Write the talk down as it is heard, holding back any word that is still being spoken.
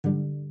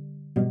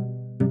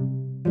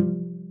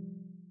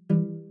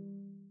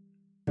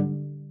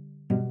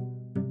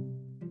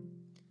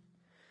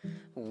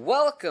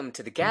Welcome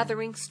to the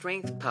Gathering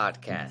Strength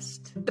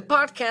Podcast, the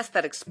podcast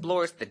that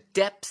explores the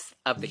depths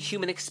of the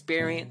human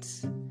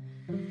experience,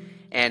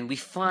 and we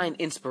find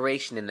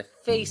inspiration in the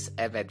face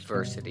of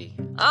adversity.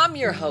 I'm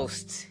your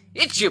host,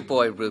 it's your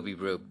boy Ruby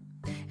Rube,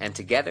 and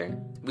together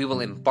we will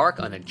embark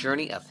on a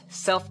journey of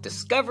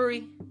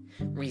self-discovery,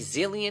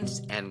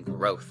 resilience, and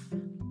growth.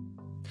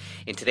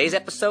 In today's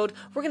episode,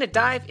 we're going to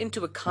dive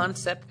into a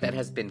concept that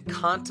has been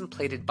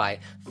contemplated by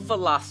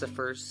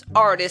philosophers,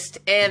 artists,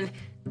 and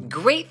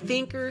great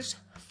thinkers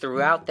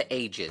throughout the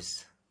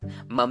ages.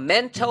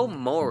 Momento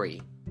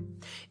Mori.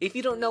 If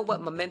you don't know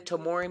what Memento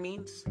Mori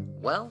means,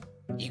 well,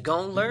 you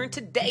gonna learn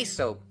today,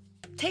 so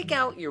take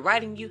out your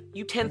writing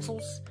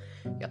utensils,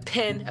 a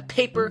pen, a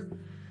paper,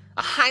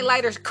 a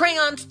highlighter,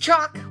 crayons,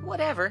 chalk,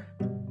 whatever.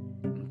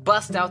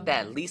 Bust out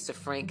that Lisa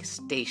Frank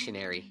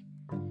stationery,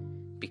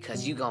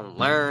 because you gonna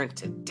learn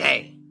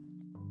today.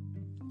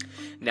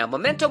 Now,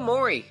 Memento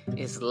Mori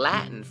is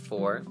Latin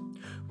for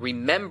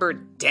remember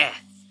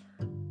death.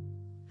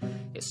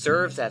 It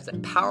serves as a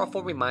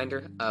powerful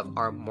reminder of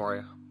our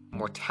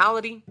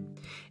mortality,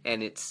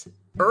 and it's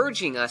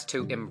urging us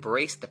to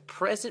embrace the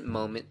present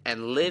moment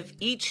and live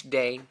each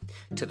day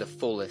to the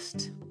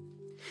fullest.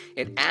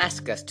 It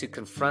asks us to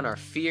confront our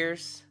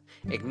fears,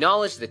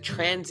 acknowledge the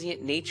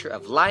transient nature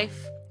of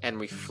life, and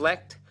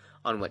reflect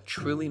on what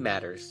truly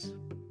matters.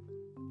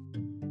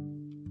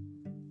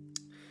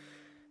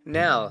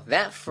 Now,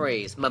 that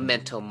phrase,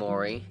 Memento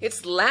Mori,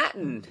 it's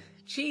Latin.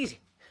 Geez,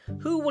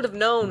 who would have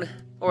known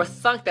or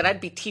thought that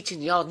I'd be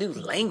teaching y'all new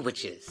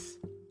languages?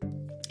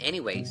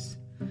 Anyways,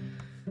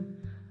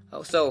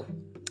 so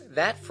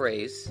that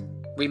phrase,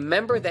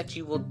 remember that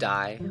you will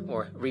die,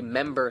 or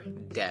remember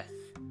death.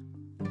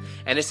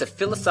 And it's a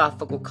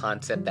philosophical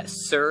concept that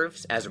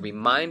serves as a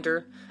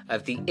reminder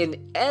of the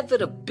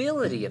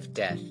inevitability of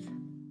death.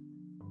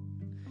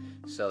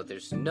 So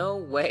there's no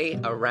way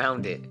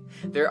around it.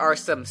 There are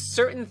some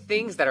certain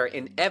things that are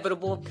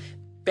inevitable.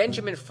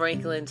 Benjamin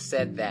Franklin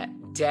said that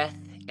death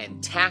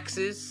and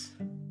taxes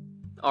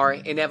are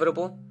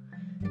inevitable.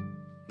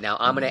 Now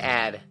I'm going to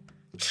add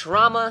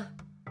trauma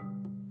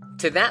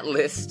to that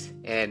list,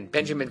 and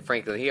Benjamin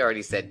Franklin, he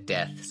already said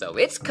death, so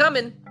it's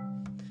coming.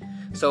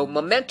 So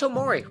Memento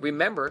Mori,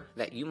 remember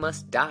that you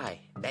must die,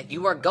 that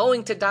you are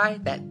going to die,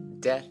 that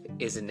death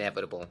is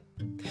inevitable.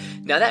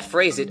 Now that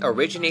phrase, it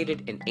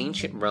originated in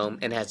ancient Rome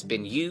and has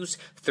been used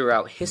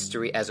throughout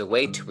history as a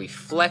way to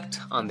reflect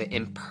on the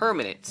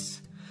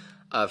impermanence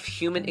of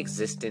human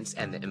existence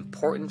and the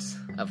importance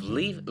of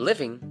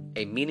living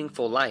a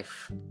meaningful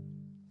life.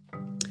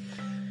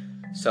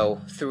 So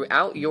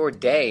throughout your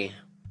day,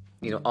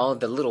 all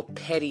of the little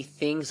petty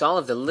things, all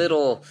of the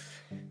little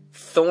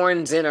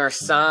thorns in our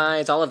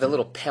sides, all of the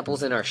little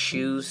pebbles in our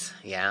shoes.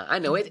 Yeah, I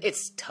know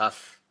it's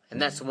tough.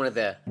 And that's one of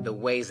the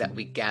ways that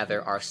we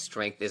gather our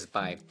strength, is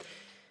by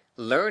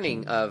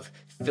learning of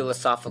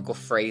philosophical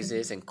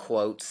phrases and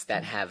quotes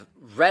that have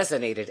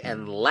resonated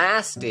and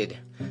lasted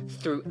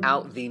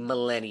throughout the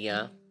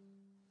millennia.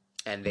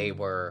 And they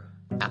were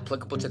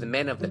applicable to the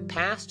men of the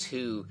past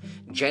who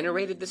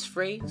generated this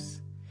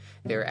phrase.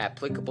 They're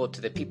applicable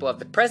to the people of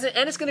the present,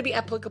 and it's going to be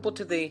applicable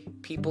to the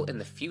people in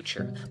the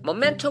future.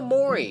 Memento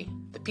Mori,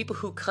 the people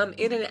who come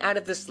in and out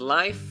of this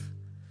life,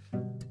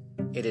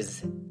 it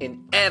is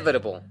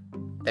inevitable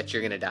that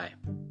you're going to die.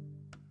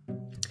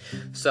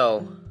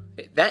 So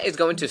that is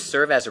going to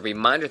serve as a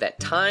reminder that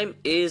time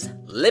is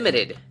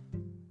limited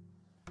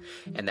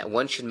and that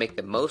one should make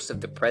the most of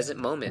the present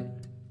moment,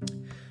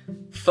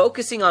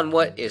 focusing on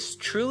what is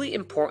truly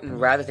important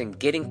rather than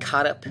getting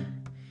caught up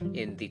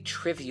in the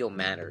trivial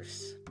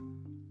matters.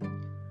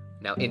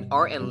 Now, in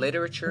art and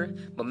literature,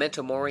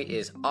 Memento Mori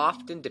is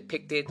often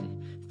depicted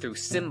through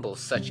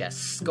symbols such as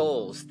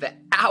skulls, the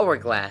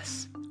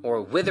hourglass,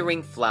 or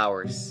withering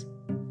flowers.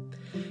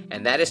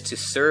 And that is to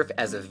serve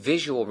as a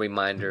visual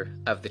reminder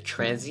of the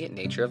transient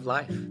nature of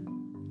life.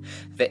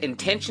 The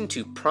intention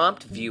to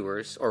prompt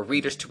viewers or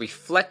readers to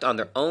reflect on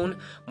their own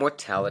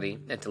mortality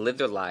and to live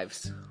their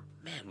lives,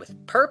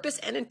 with purpose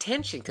and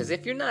intention. Because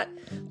if you're not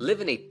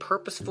living a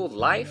purposeful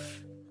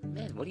life,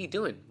 what are you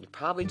doing? You're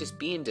probably just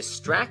being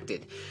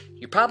distracted.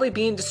 You're probably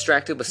being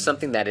distracted with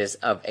something that is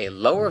of a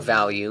lower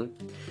value,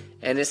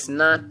 and it's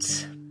not,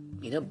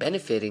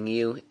 benefiting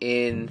you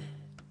in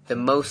the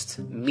most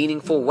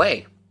meaningful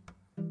way.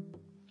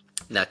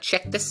 Now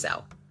check this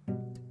out.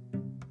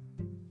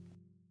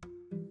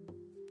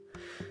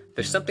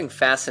 There's something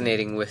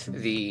fascinating with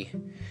the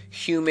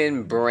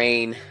human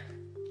brain,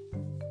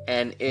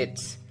 and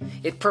it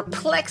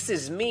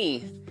perplexes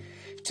me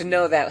to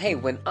know that, hey,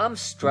 when I'm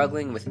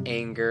struggling with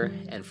anger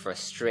and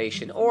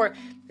frustration, or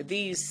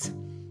these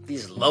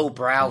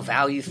lowbrow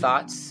value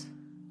thoughts,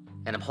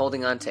 and I'm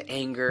holding on to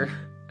anger,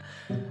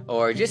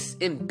 or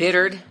just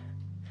embittered,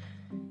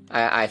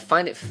 I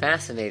find it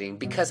fascinating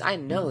because I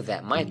know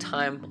that my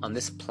time on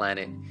this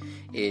planet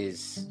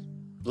is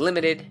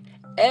limited.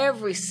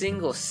 Every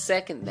single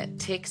second that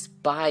ticks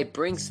by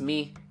brings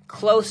me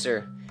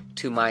closer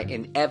to my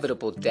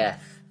inevitable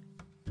death.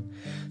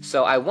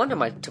 So I wonder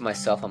to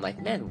myself, I'm like,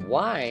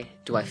 why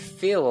do I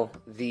feel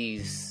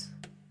these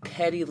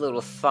petty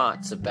little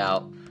thoughts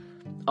about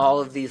all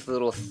of these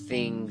little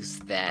things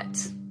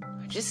that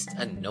are just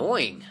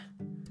annoying.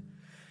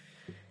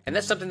 And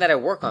that's something that I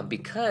work on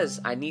because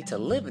I need to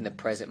live in the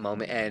present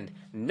moment and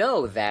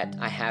know that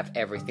I have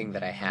everything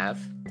that I have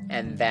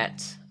and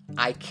that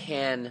I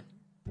can,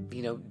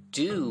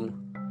 do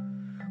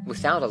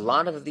without a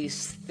lot of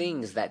these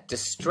things that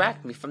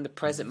distract me from the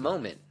present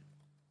moment.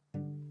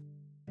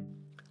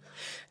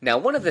 Now,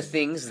 one of the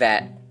things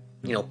that,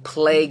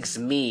 plagues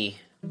me,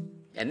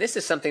 and this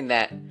is something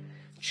that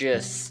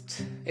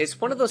it's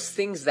one of those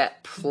things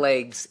that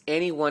plagues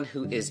anyone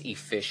who is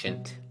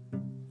efficient.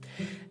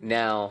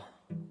 Now,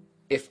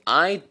 if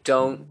I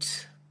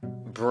don't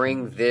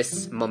bring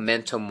this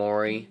Momento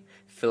Mori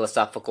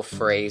philosophical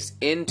phrase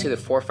into the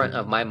forefront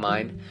of my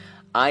mind,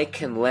 I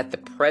can let the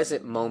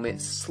present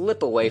moment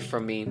slip away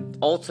from me,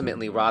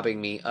 ultimately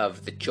robbing me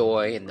of the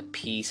joy and the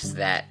peace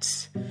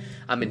that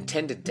I'm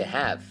intended to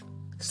have.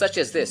 Such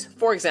as this.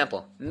 For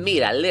example,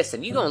 Mira,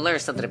 listen, you're going to learn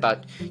something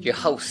about your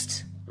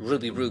host,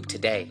 Ruby Rube,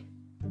 today.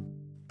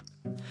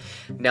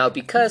 Now,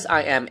 because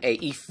I am an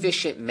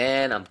efficient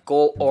man, I'm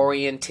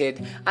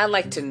goal-oriented, I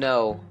like to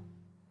know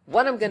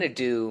what I'm going to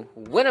do,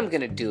 when I'm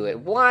going to do it,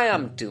 why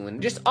I'm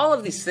doing, just all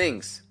of these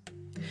things.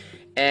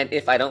 And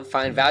if I don't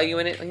find value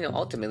in it,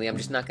 ultimately I'm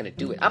just not going to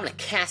do it. I'm going to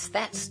cast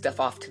that stuff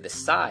off to the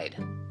side.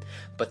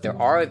 But there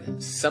are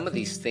some of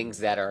these things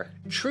that are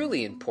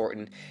truly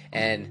important,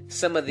 and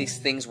some of these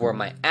things were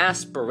my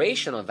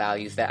aspirational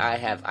values that I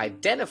have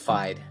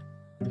identified.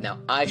 Now,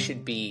 I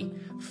should be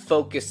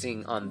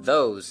focusing on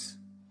those,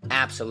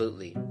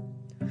 absolutely.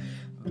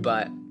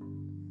 But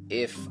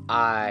if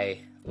I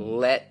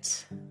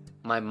let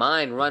my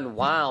mind run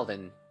wild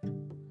and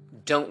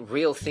don't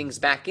reel things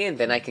back in,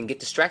 then I can get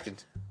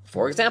distracted.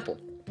 For example,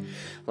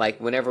 like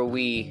whenever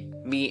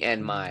me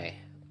and my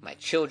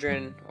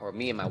children, or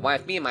me and my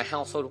wife, me and my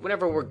household,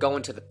 whenever we're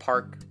going to the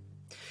park,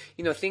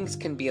 things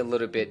can be a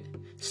little bit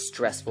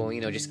stressful,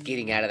 just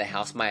getting out of the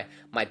house.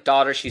 My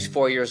daughter, she's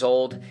 4 years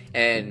old,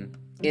 and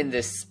in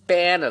the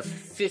span of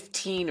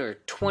 15 or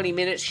 20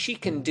 minutes, she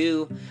can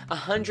do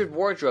 100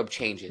 wardrobe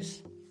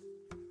changes.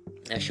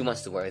 Now, she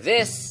wants to wear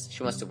this,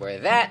 she wants to wear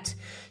that,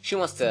 she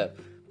wants to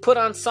put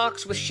on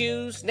socks with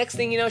shoes. Next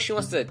thing you know, she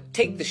wants to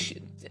take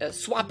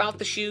swap out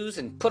the shoes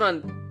and put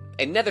on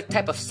another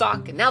type of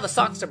sock, and now the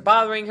socks are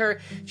bothering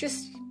her.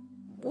 Just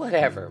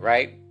whatever,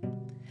 right?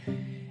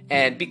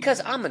 And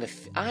because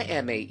I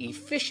am a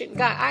efficient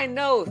guy, I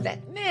know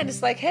that, man,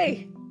 it's like,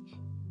 hey,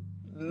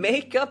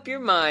 make up your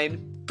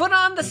mind, put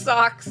on the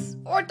socks,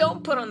 or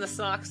don't put on the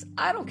socks.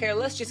 I don't care.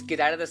 Let's just get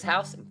out of this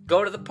house and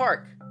go to the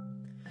park.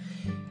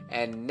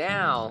 And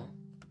now,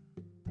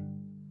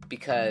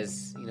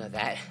 because,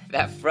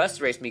 that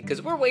frustrates me,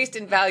 because we're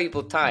wasting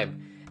valuable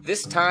time.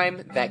 This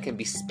time that can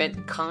be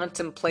spent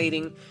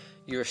contemplating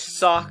your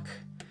sock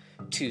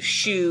to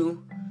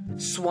shoe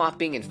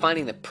swapping and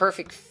finding the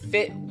perfect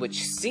fit,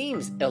 which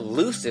seems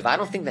elusive. I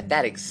don't think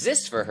that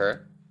exists for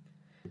her.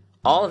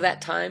 All of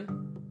that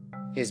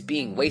time is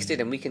being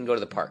wasted, and we can go to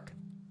the park.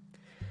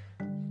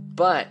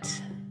 But,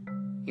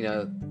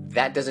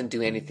 that doesn't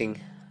do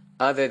anything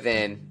other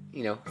than,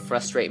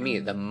 frustrate me.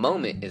 The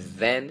moment is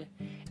then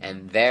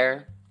and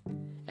there,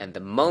 and the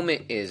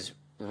moment is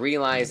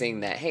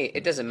realizing that, hey,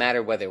 it doesn't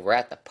matter whether we're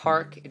at the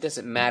park, it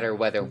doesn't matter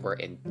whether we're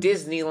in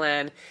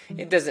Disneyland,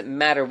 it doesn't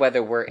matter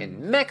whether we're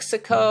in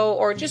Mexico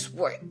or just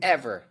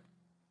wherever.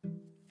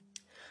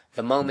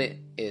 The moment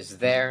is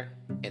there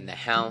in the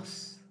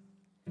house,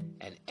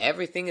 and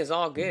everything is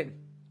all good.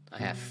 I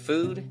have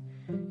food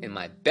in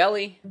my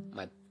belly,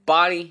 my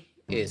body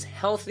is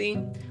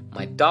healthy,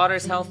 my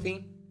daughter's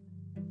healthy,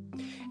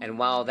 and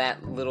while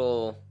that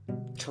little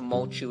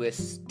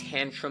tumultuous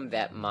tantrum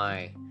that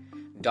my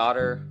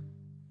daughter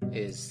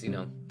is,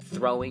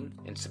 throwing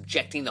and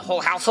subjecting the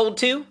whole household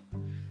to,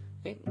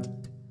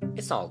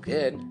 it's all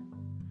good.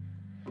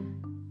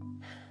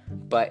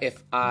 But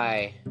if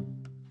I,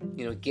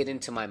 get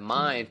into my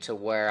mind to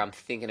where I'm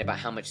thinking about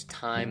how much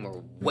time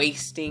we're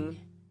wasting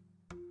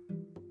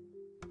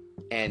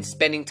and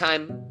spending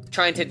time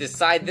trying to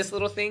decide this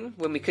little thing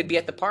when we could be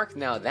at the park,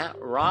 now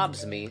that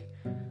robs me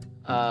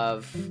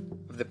of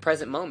the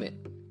present moment.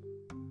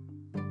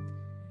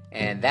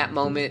 And that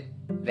moment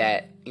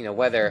that,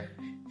 whether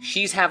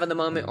she's having the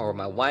moment, or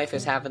my wife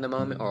is having the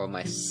moment, or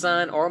my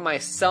son, or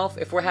myself,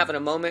 if we're having a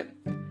moment,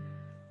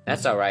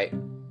 that's all right.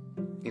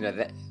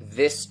 That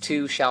this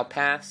too shall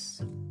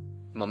pass.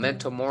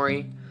 Momento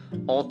Mori.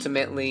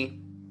 Ultimately,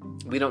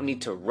 we don't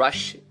need to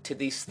rush to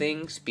these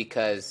things,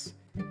 because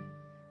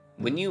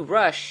when you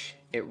rush,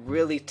 it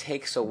really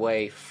takes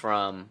away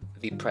from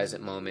the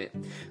present moment.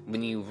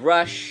 When you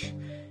rush,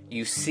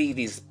 you see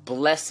these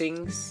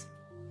blessings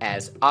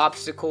as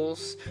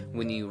obstacles.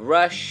 When you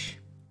rush,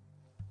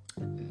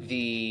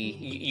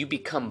 you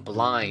become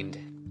blind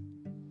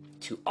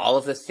to all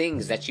of the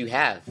things that you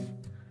have.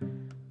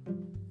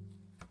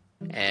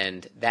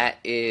 And that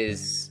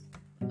is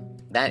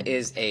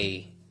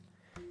a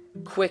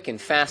quick and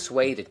fast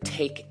way to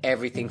take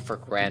everything for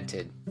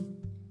granted.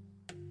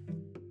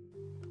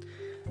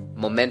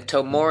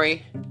 Momento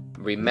Mori,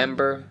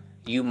 remember,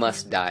 you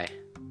must die.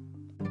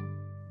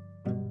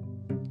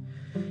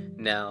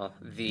 Now,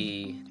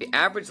 the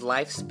average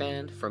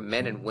lifespan for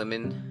men and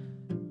women,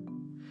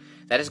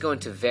 that is going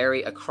to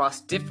vary across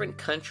different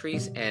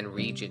countries and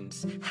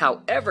regions.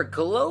 However,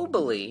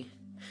 globally,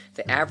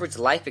 the average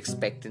life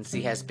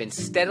expectancy has been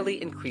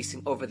steadily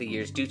increasing over the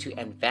years due to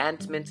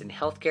advancements in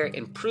healthcare,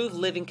 improved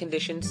living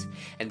conditions,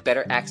 and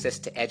better access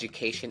to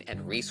education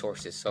and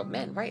resources. So,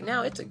 man, right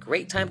now it's a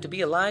great time to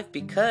be alive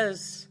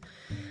because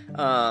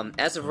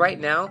as of right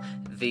now,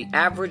 the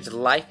average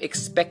life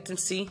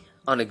expectancy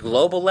on a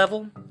global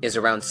level is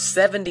around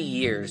 70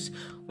 years,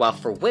 while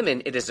for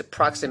women it is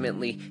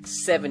approximately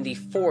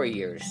 74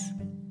 years.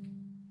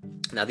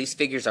 Now, these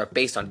figures are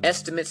based on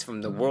estimates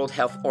from the World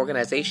Health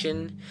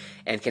Organization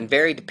and can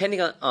vary depending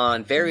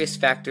on various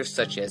factors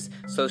such as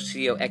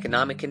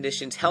socioeconomic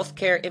conditions,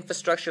 healthcare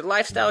infrastructure,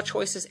 lifestyle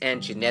choices,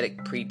 and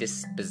genetic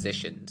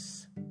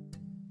predispositions.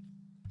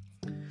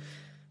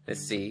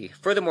 Let's see.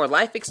 Furthermore,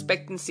 life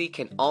expectancy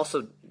can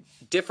also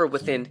differ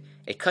within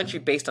a country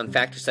based on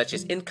factors such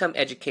as income,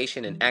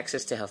 education, and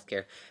access to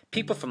healthcare.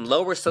 People from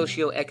lower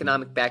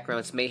socioeconomic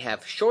backgrounds may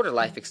have shorter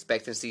life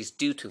expectancies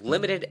due to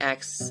limited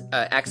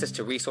access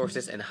to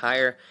resources and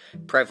higher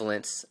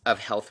prevalence of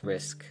health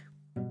risk.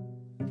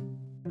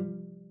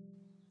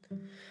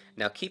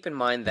 Now, keep in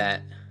mind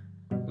that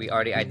we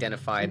already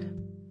identified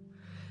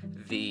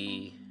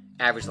the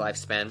average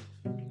lifespan.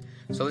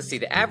 So let's see,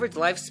 the average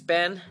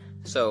lifespan,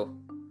 so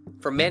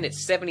for men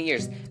it's 70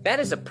 years.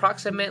 That is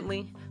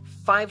approximately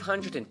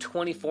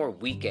 524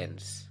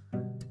 weekends.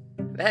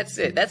 That's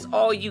it. That's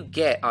all you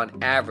get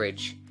on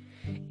average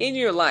in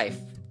your life.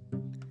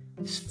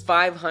 It's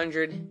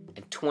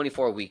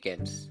 524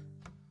 weekends.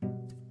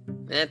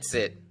 That's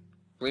it.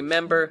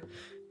 Remember,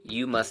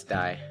 you must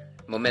die.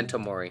 Momento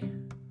Mori.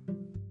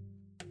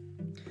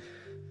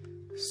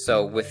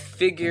 So with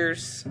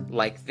figures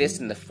like this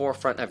in the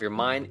forefront of your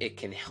mind, it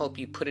can help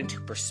you put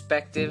into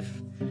perspective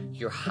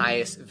your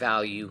highest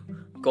value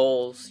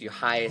goals, your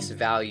highest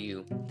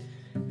value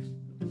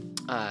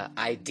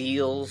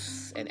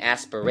ideals and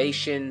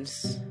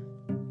aspirations.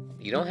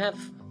 You don't have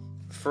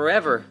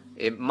forever.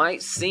 It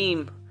might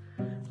seem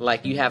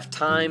like you have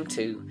time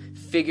to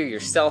figure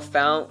yourself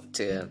out,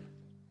 to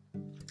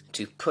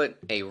put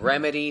a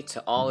remedy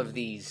to all of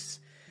these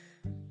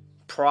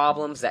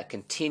problems that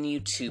continue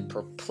to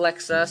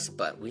perplex us,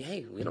 but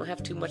we don't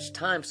have too much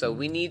time. So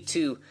we need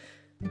to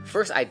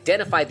first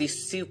identify the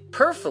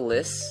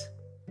superfluous,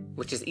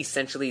 which is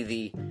essentially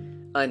the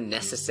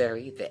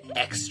unnecessary, the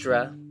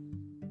extra.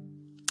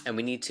 And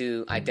we need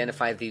to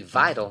identify the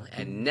vital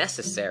and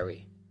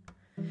necessary.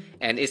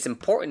 And it's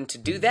important to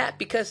do that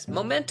because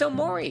Momento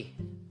Mori,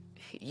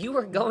 you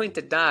are going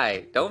to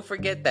die. Don't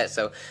forget that.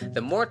 So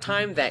the more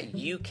time that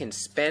you can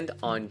spend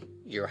on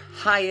your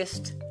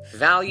highest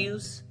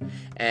values,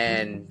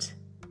 and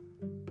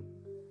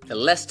the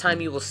less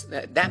time you will,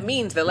 that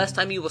means the less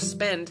time you will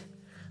spend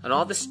on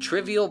all this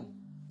trivial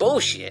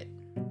bullshit.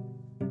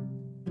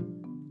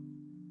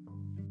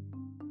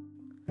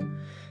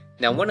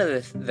 Now, one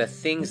of the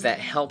things that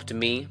helped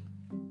me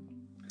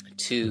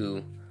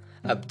to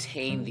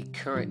obtain the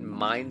current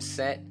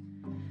mindset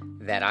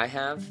that I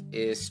have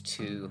is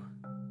to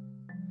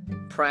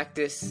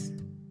practice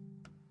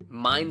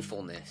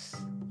mindfulness.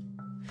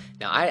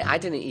 Now, I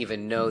didn't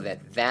even know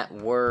that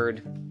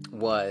word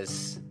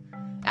was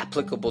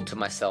applicable to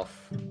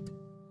myself.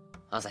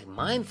 I was like,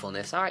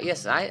 mindfulness? All right,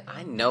 yes, I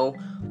know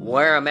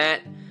where I'm at.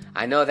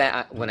 I know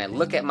that when I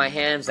look at my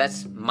hands,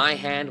 that's my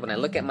hand. When I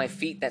look at my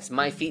feet, that's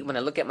my feet. When I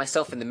look at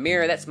myself in the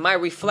mirror, that's my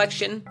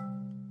reflection.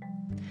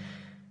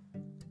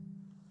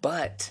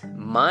 But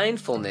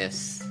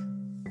mindfulness,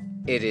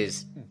 it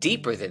is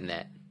deeper than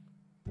that.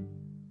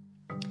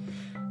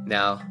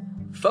 Now,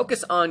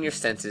 focus on your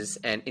senses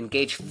and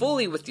engage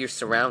fully with your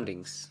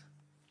surroundings.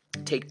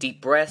 Take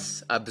deep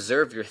breaths,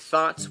 observe your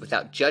thoughts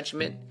without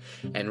judgment,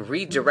 and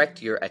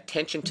redirect your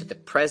attention to the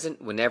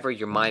present whenever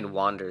your mind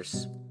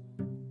wanders.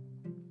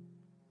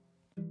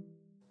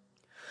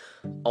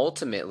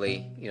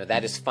 Ultimately,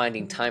 that is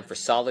finding time for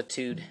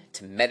solitude,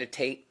 to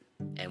meditate.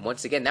 And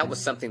once again, that was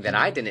something that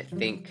I didn't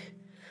think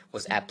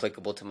was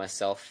applicable to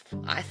myself.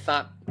 I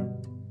thought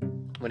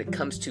when it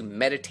comes to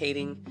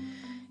meditating,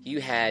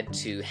 you had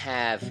to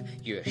have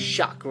your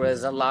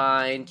chakras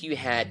aligned. You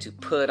had to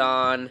put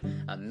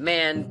on a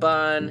man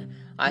bun.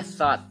 I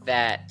thought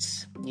that,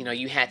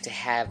 you had to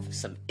have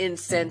some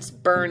incense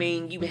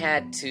burning. You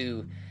had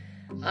to,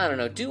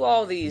 do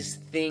all these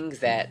things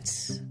that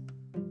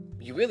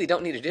you really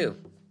don't need to do.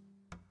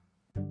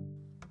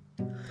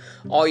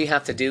 All you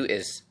have to do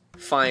is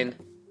find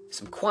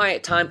some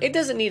quiet time. It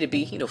doesn't need to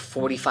be,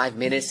 45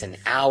 minutes, an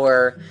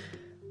hour.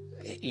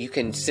 You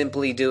can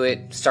simply do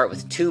it. Start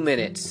with 2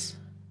 minutes.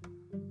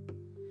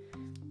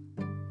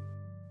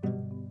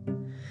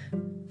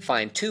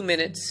 Find 2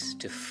 minutes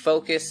to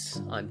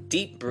focus on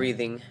deep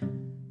breathing.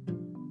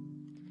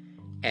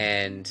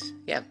 And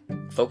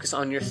focus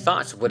on your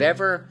thoughts.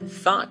 Whatever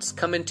thoughts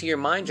come into your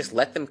mind, just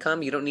let them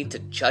come. You don't need to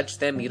judge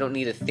them. You don't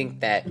need to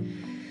think that,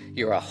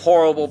 you're a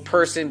horrible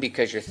person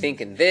because you're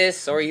thinking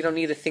this, or you don't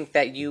need to think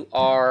that you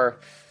are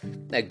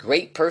a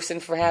great person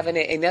for having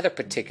another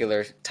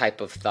particular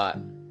type of thought.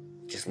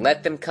 Just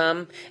let them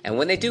come, and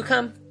when they do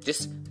come,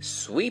 just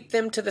sweep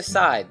them to the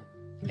side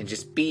and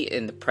just be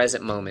in the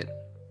present moment.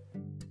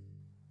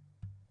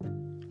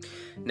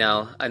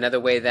 Now, another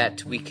way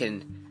that we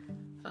can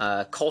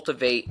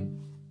cultivate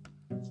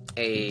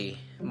a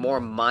more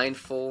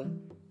mindful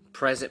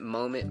present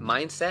moment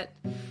mindset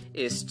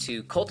is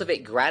to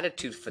cultivate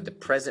gratitude for the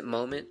present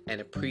moment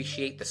and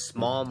appreciate the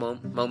small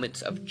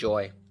moments of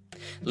joy.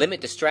 Limit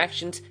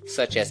distractions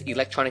such as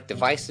electronic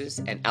devices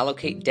and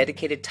allocate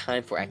dedicated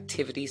time for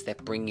activities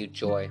that bring you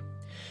joy.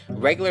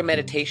 Regular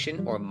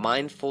meditation or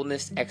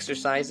mindfulness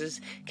exercises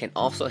can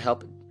also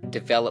help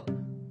develop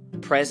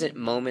present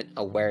moment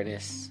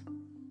awareness.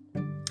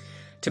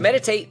 To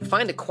meditate,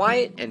 find a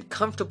quiet and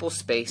comfortable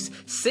space.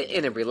 Sit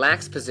in a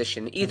relaxed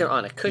position, either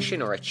on a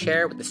cushion or a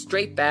chair with a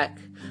straight back.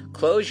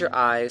 Close your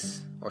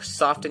eyes or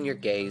soften your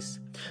gaze.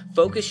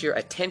 Focus your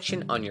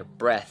attention on your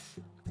breath,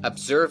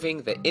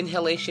 observing the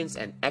inhalations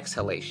and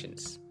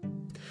exhalations.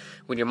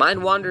 When your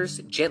mind wanders,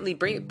 gently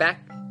bring it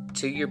back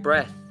to your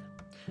breath.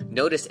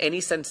 Notice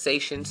any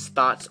sensations,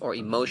 thoughts, or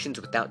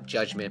emotions without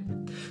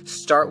judgment.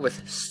 Start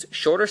with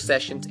shorter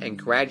sessions and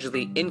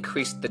gradually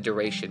increase the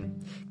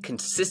duration.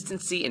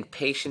 Consistency and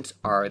patience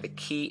are the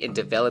key in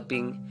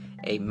developing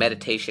a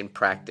meditation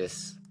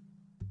practice.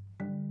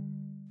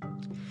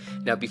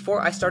 Now,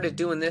 before I started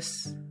doing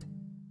this,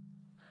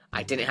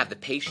 I didn't have the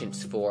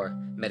patience for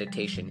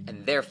meditation,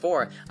 and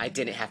therefore I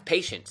didn't have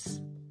patience.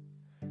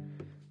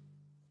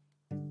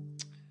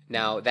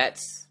 Now,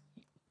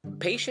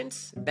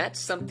 patience, that's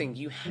something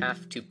you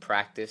have to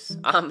practice.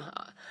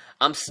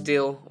 I'm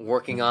still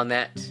working on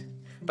that,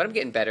 but I'm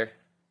getting better.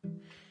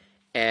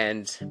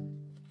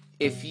 And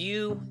if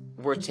you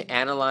were to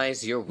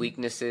analyze your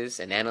weaknesses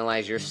and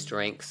analyze your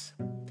strengths,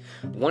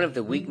 one of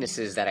the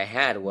weaknesses that I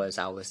had was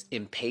I was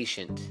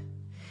impatient,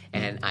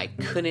 and I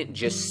couldn't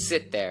just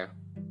sit there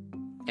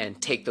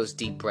and take those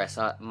deep breaths.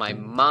 My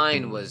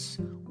mind was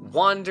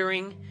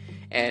wandering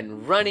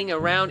and running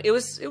around. It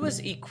was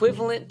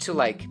equivalent to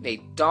like a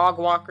dog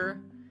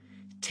walker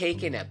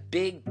taking a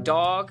big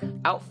dog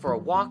out for a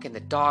walk, and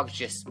the dog's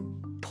just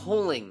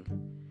pulling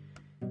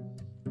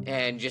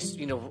and just,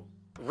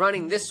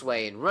 running this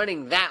way and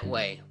running that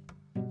way.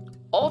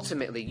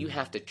 Ultimately, you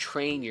have to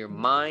train your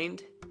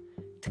mind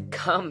to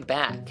come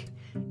back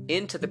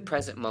into the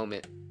present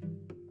moment.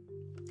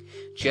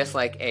 Just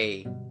like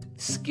a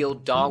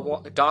skilled dog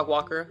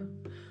walker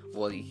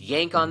will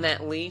yank on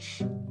that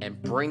leash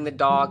and bring the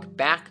dog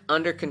back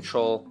under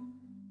control.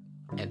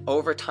 And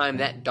over time,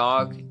 that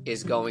dog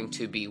is going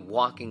to be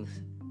walking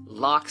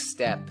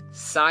lockstep,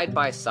 side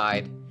by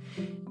side.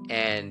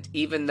 And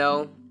even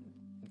though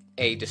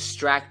a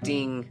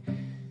distracting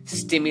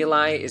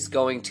stimuli is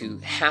going to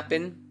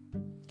happen,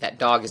 that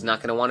dog is not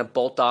going to want to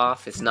bolt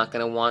off. It's not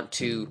going to want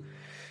to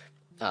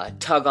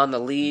tug on the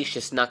leash.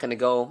 It's not going to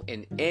go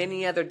in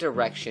any other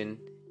direction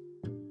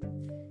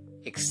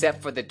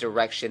except for the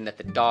direction that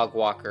the dog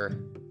walker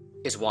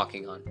is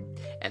walking on.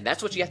 And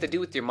that's what you have to do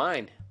with your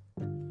mind.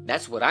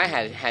 That's what I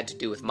had to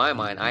do with my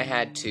mind. I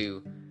had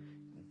to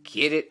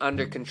get it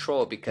under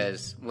control,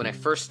 because when I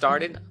first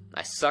started,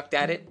 I sucked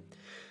at it.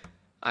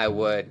 I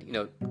would,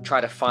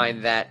 try to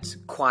find that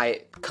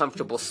quiet,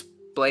 comfortable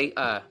space.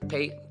 I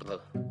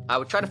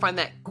would try to find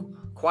that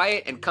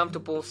quiet and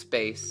comfortable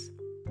space,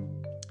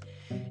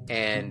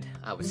 and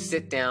I would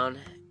sit down,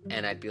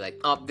 and I'd be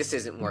like, "Oh, this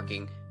isn't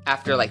working."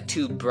 After like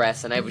 2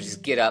 breaths, and I would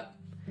just get up,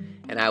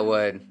 and I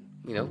would,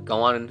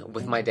 go on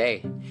with my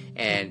day.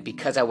 And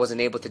because I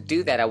wasn't able to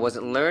do that, I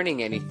wasn't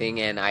learning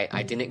anything, and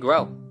I didn't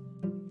grow.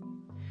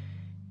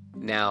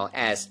 Now,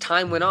 as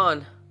time went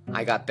on,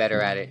 I got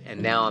better at it,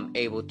 and now I'm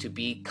able to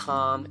be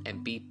calm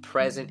and be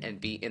present and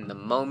be in the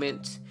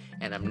moment,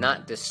 and I'm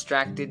not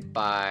distracted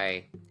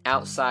by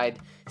outside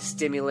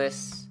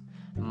stimulus.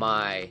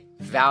 My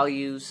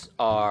values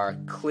are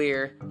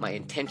clear, my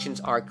intentions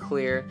are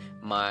clear,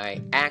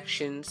 my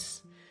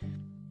actions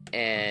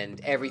and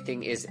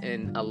everything is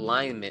in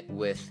alignment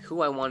with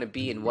who I want to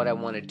be and what I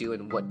want to do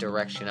and what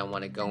direction I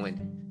want to go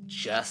in.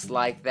 Just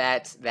like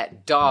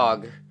that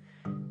dog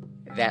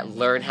that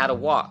learned how to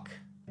walk.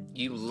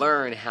 You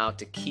learn how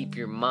to keep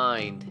your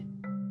mind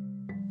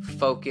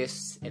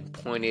focused and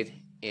pointed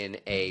in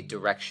a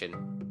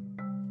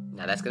direction.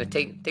 Now that's going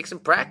to take some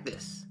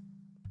practice.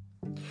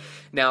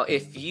 Now,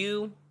 if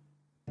you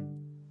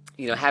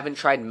haven't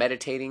tried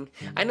meditating,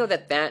 I know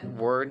that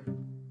word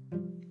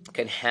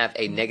can have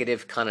a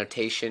negative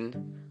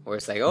connotation, where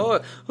it's like,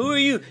 "Oh, who are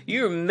you?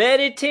 You're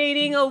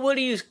meditating? Oh, what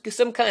are you,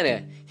 some kind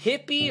of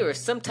hippie or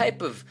some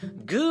type of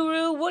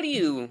guru? What are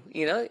you,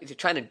 you're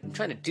trying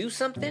to do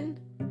something?"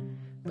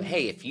 But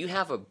hey, if you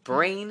have a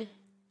brain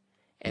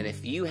and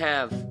if you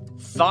have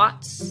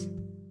thoughts,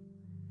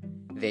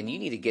 then you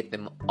need to get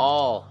them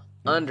all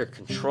under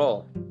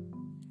control.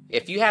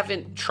 If you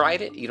haven't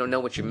tried it, you don't know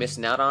what you're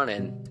missing out on,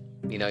 and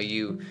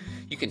you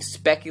can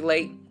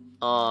speculate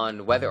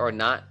on whether or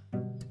not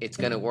it's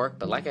going to work.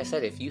 But like I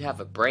said, if you have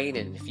a brain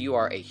and if you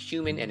are a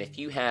human and if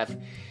you have,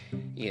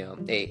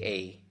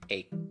 a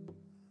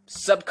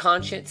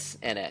subconscious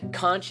and a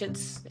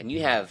conscience, and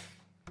you have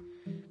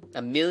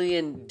a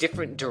million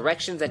different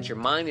directions that your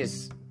mind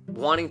is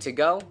wanting to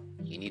go,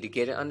 you need to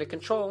get it under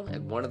control.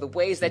 And one of the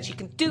ways that you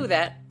can do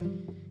that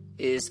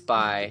is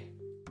by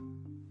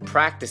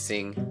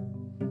practicing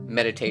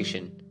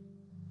meditation.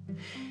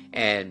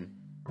 And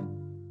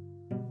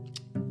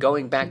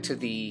going back to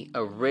the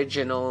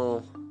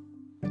original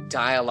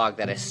dialogue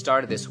that I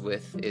started this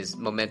with is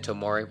Momento,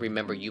 Mori,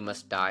 remember you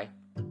must die.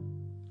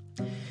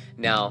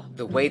 Now,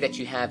 the way that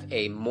you have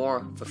a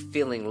more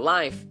fulfilling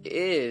life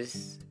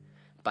is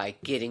by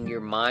getting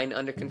your mind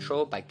under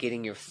control, by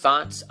getting your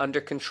thoughts under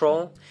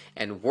control,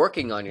 and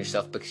working on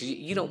yourself, because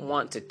you don't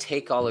want to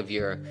take all of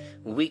your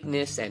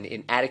weakness and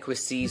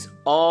inadequacies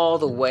all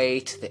the way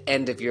to the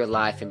end of your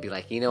life and be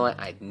like, you know what,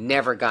 I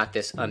never got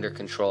this under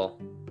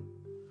control.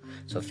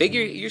 So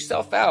figure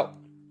yourself out.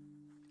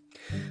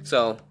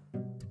 So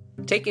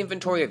take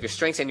inventory of your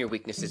strengths and your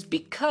weaknesses,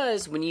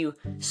 because when you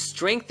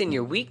strengthen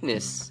your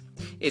weakness,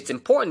 it's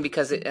important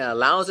because it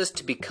allows us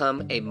to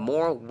become a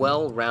more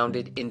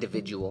well-rounded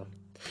individual.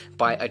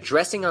 By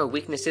addressing our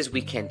weaknesses,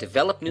 we can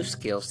develop new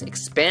skills,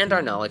 expand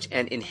our knowledge,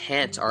 and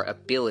enhance our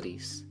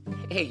abilities.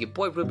 Hey, your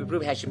boy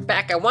Ruby has your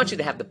back. I want you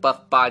to have the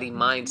buff body,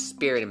 mind,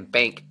 spirit, and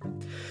bank.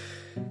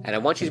 And I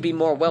want you to be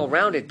more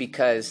well-rounded,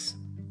 because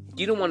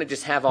you don't want to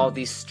just have all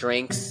these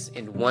strengths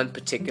in one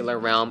particular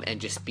realm and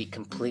just be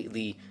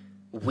completely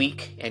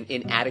weak and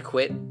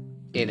inadequate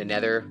in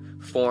another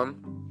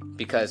form.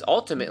 Because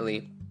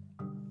ultimately,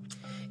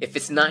 if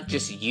it's not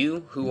just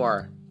you who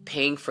are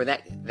paying for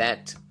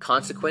that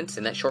consequence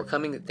and that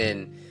shortcoming,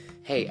 then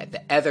hey,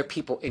 the other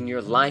people in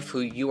your life who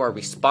you are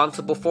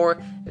responsible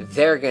for,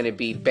 they're going to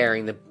be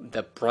bearing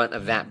the brunt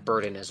of that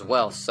burden as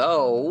well.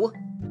 So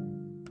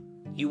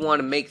you want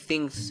to make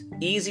things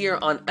easier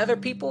on other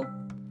people?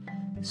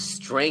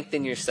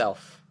 Strengthen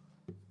yourself.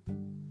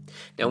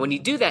 Now, when you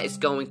do that, it's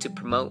going to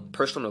promote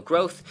personal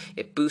growth,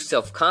 it boosts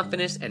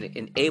self-confidence, and it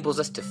enables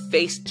us to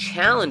face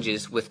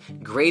challenges with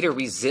greater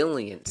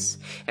resilience.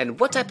 And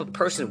what type of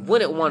person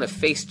wouldn't want to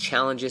face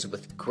challenges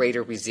with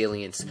greater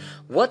resilience?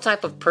 What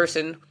type of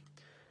person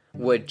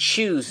would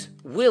choose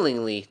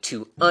willingly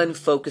to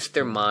unfocus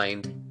their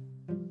mind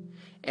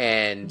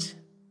and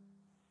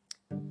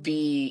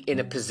be in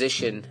a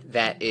position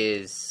that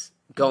is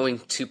going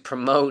to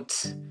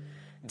promote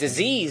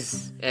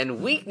disease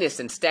and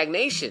weakness and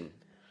stagnation?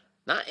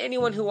 Not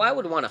anyone who I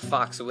would want to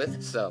fox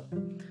with. So,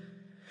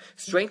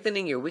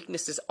 strengthening your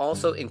weaknesses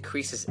also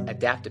increases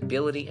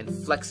adaptability and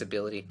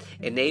flexibility,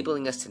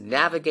 enabling us to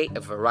navigate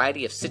a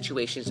variety of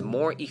situations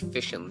more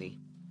efficiently.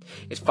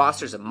 It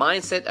fosters a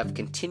mindset of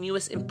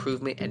continuous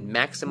improvement and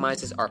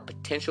maximizes our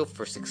potential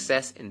for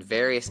success in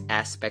various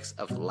aspects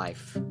of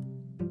life.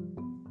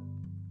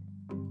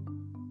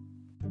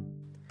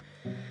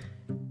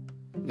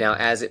 Now,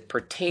 as it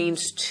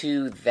pertains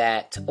to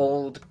that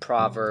old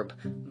proverb,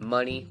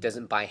 money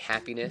doesn't buy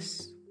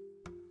happiness.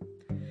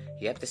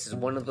 Yep, this is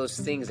one of those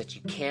things that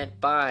you can't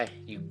buy.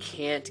 You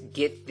can't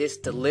get this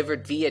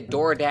delivered via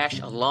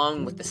DoorDash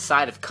along with the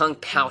side of Kung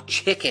Pao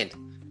chicken.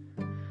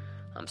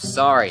 I'm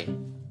sorry.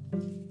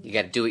 You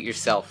got to do it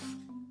yourself.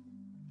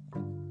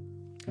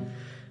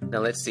 Now,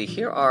 let's see.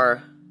 Here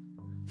are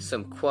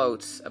some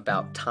quotes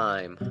about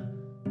time.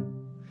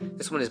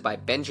 This one is by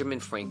Benjamin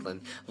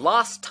Franklin.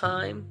 Lost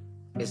time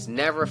is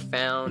never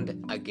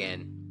found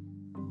again.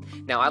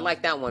 Now, I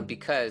like that one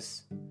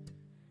because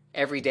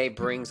every day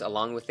brings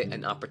along with it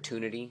an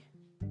opportunity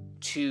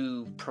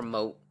to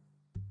promote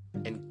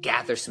and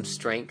gather some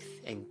strength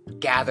and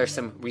gather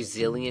some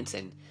resilience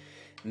and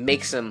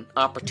make some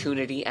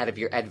opportunity out of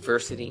your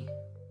adversity.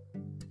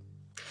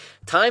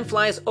 Time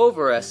flies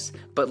over us,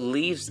 but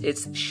leaves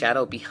its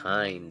shadow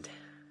behind.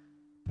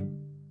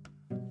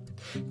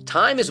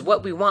 Time is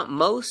what we want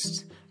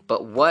most,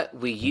 but what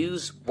we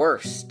use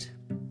worst.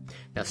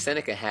 Now,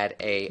 Seneca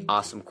had an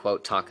awesome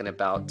quote talking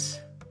about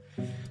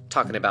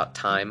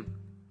time.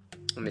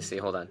 Let me see,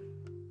 hold on.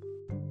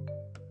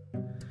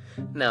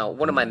 Now,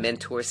 one of my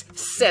mentors,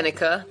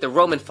 Seneca, the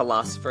Roman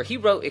philosopher, he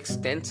wrote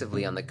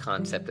extensively on the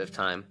concept of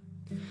time.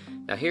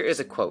 Now, here is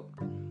a quote.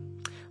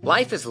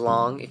 Life is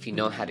long if you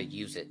know how to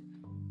use it.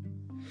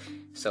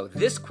 So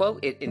this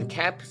quote, it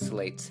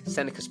encapsulates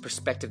Seneca's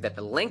perspective that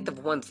the length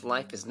of one's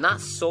life is not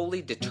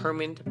solely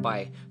determined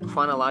by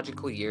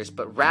chronological years,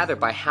 but rather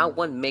by how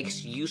one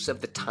makes use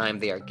of the time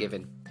they are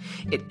given.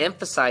 It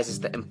emphasizes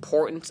the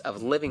importance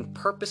of living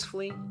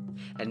purposefully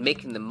and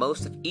making the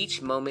most of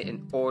each moment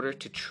in order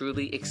to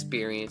truly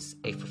experience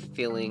a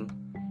fulfilling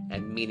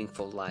and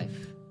meaningful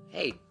life.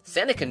 Hey,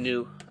 Seneca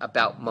knew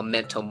about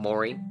Memento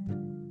Mori.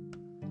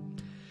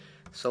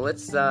 So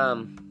let's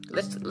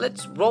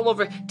roll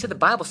over to the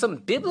Bible, some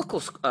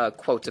biblical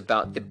quotes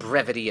about the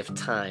brevity of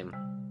time.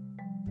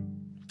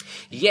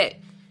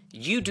 Yet,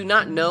 you do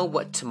not know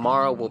what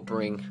tomorrow will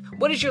bring.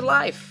 What is your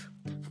life?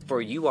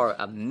 For you are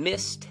a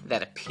mist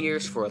that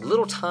appears for a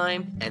little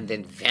time and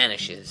then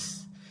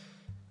vanishes.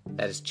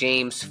 That is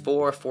James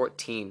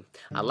 4:14.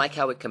 I like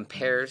how it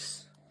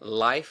compares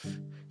life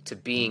to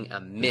being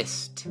a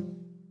mist,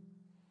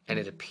 and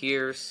it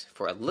appears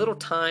for a little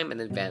time and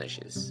then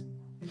vanishes.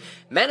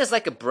 Man is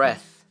like a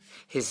breath.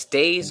 His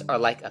days are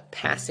like a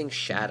passing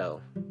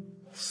shadow.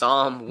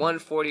 Psalm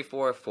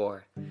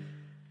 144:4.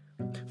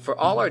 For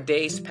all our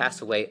days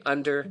pass away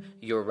under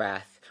your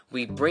wrath.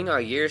 We bring our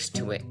years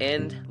to an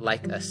end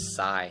like a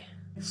sigh.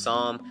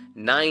 Psalm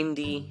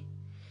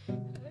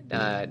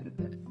 90-9.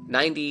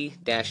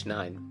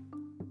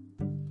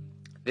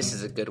 This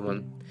is a good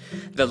one.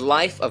 The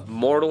life of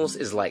mortals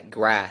is like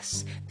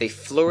grass. They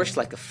flourish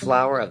like a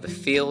flower of the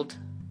field.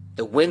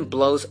 The wind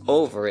blows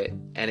over it,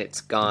 and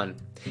it's gone,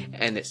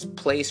 and its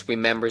place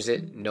remembers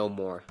it no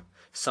more.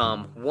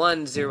 Psalm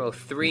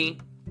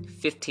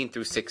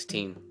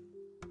 103:15-16.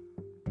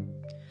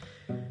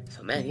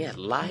 So man, yeah,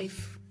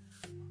 life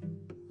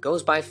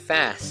goes by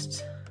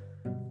fast.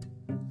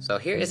 So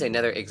here is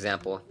another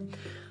example.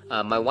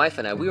 My wife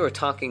and I, we were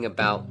talking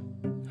about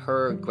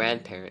her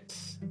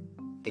grandparents.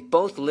 They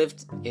both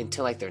lived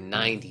until like their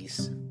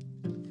 90s.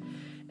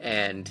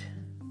 And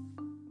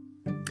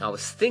I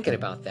was thinking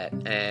about that.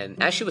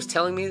 And as she was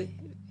telling me,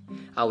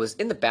 I was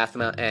in the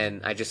bathroom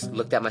and I just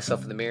looked at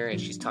myself in the mirror, and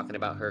she's talking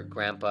about her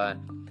grandpa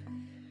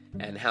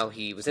and how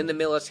he was in the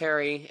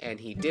military and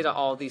he did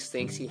all these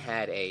things. He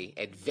had a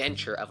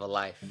adventure of a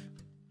life.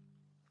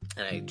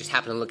 And I just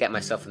happened to look at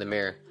myself in the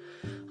mirror.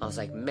 I was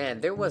like, man,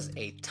 there was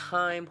a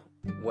time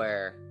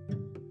where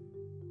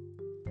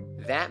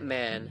that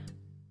man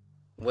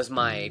was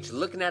my age,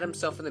 looking at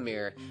himself in the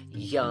mirror,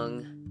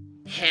 young,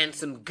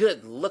 handsome,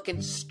 good looking,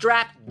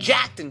 strapped,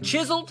 jacked, and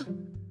chiseled.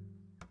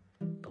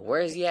 But where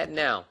is he at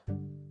now?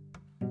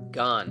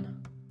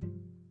 Gone.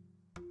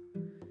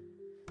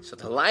 So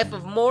the life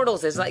of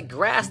mortals is like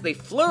grass. They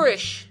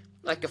flourish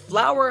like a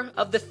flower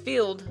of the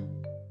field.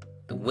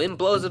 The wind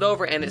blows it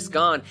over and it's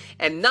gone.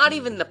 And not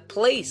even the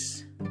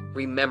place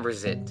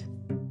remembers it.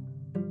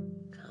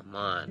 Come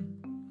on.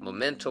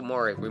 Momento,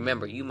 Mori.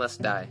 Remember, you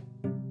must die.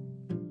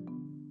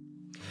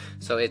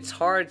 So it's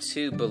hard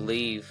to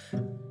believe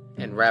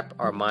and wrap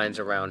our minds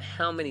around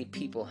how many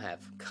people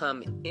have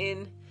come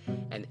in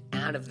and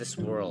out of this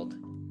world.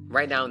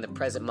 Right now in the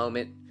present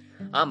moment,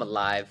 I'm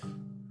alive.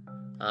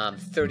 I'm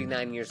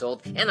 39 years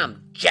old, and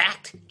I'm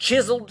jacked,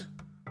 chiseled,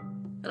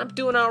 and I'm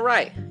doing all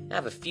right. I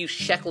have a few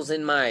shekels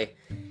in my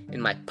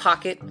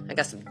pocket. I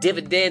got some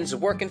dividends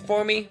working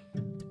for me.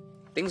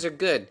 Things are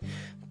good.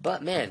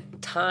 But man,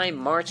 time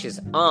marches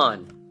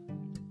on.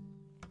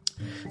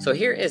 So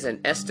here is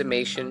an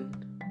estimation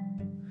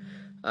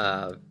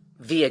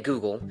via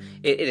Google.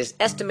 It is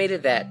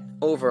estimated that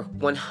over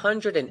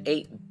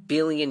 108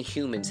 billion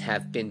humans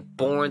have been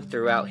born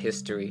throughout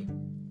history.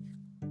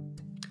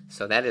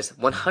 So that is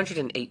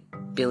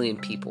 108 billion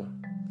people.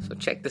 So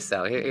check this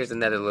out. Here's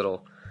another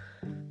little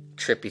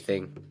trippy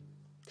thing.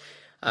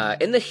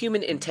 In the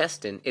human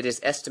intestine, it is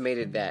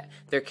estimated that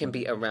there can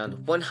be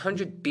around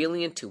 100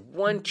 billion to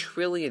 1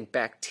 trillion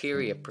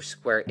bacteria per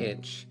square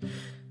inch.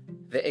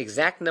 The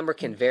exact number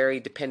can vary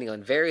depending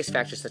on various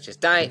factors such as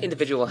diet,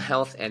 individual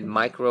health, and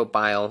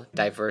microbial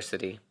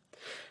diversity.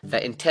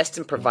 The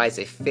intestine provides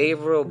a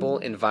favorable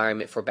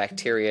environment for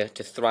bacteria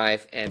to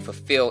thrive and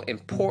fulfill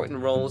important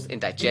roles in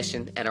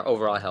digestion and our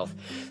overall health.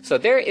 So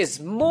there is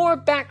more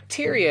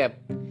bacteria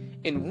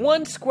in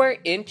 1 square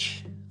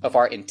inch of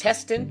our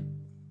intestine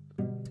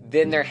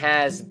than there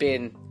has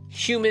been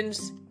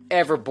humans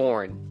ever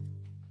born.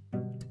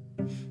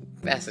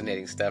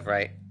 Fascinating stuff,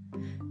 right?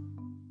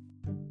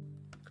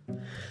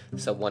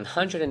 So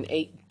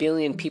 108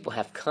 billion people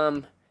have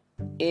come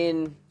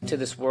into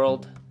this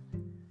world.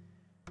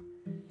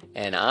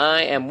 And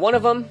I am one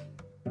of them.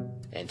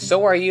 And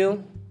so are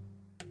you.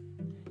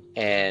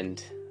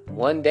 And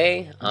one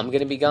day I'm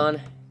going to be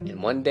gone.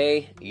 And one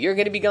day you're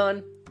going to be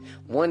gone.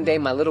 One day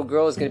my little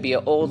girl is going to be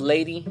an old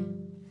lady.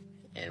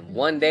 And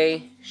one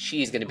day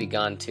she's going to be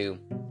gone too.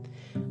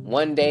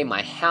 One day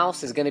my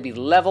house is going to be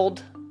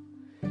leveled.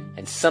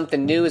 And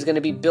something new is going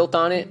to be built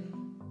on it.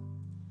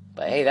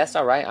 But hey, that's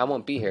alright. I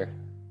won't be here.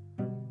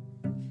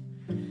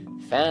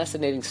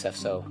 Fascinating stuff.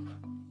 So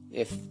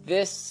if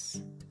this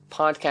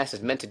podcast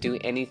is meant to do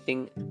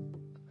anything,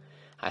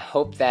 I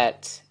hope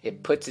that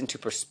it puts into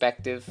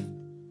perspective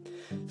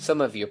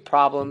some of your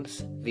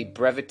problems, the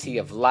brevity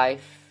of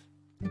life,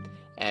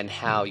 and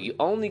how you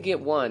only get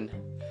one.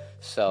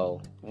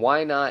 So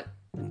why not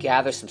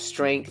gather some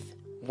strength,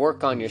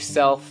 work on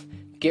yourself,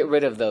 get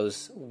rid of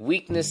those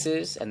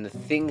weaknesses and the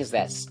things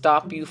that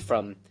stop you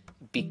from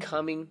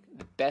becoming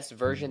the best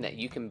version that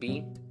you can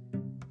be,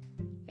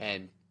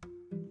 and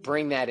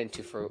bring that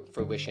into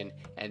fruition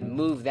and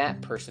move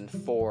that person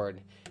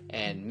forward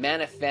and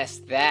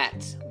manifest that.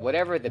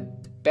 Whatever the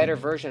better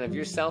version of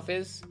yourself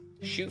is,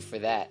 shoot for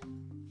that.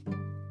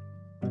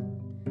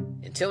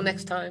 Until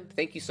next time,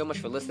 thank you so much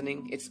for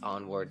listening. It's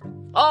onward.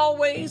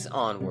 Always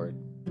onward.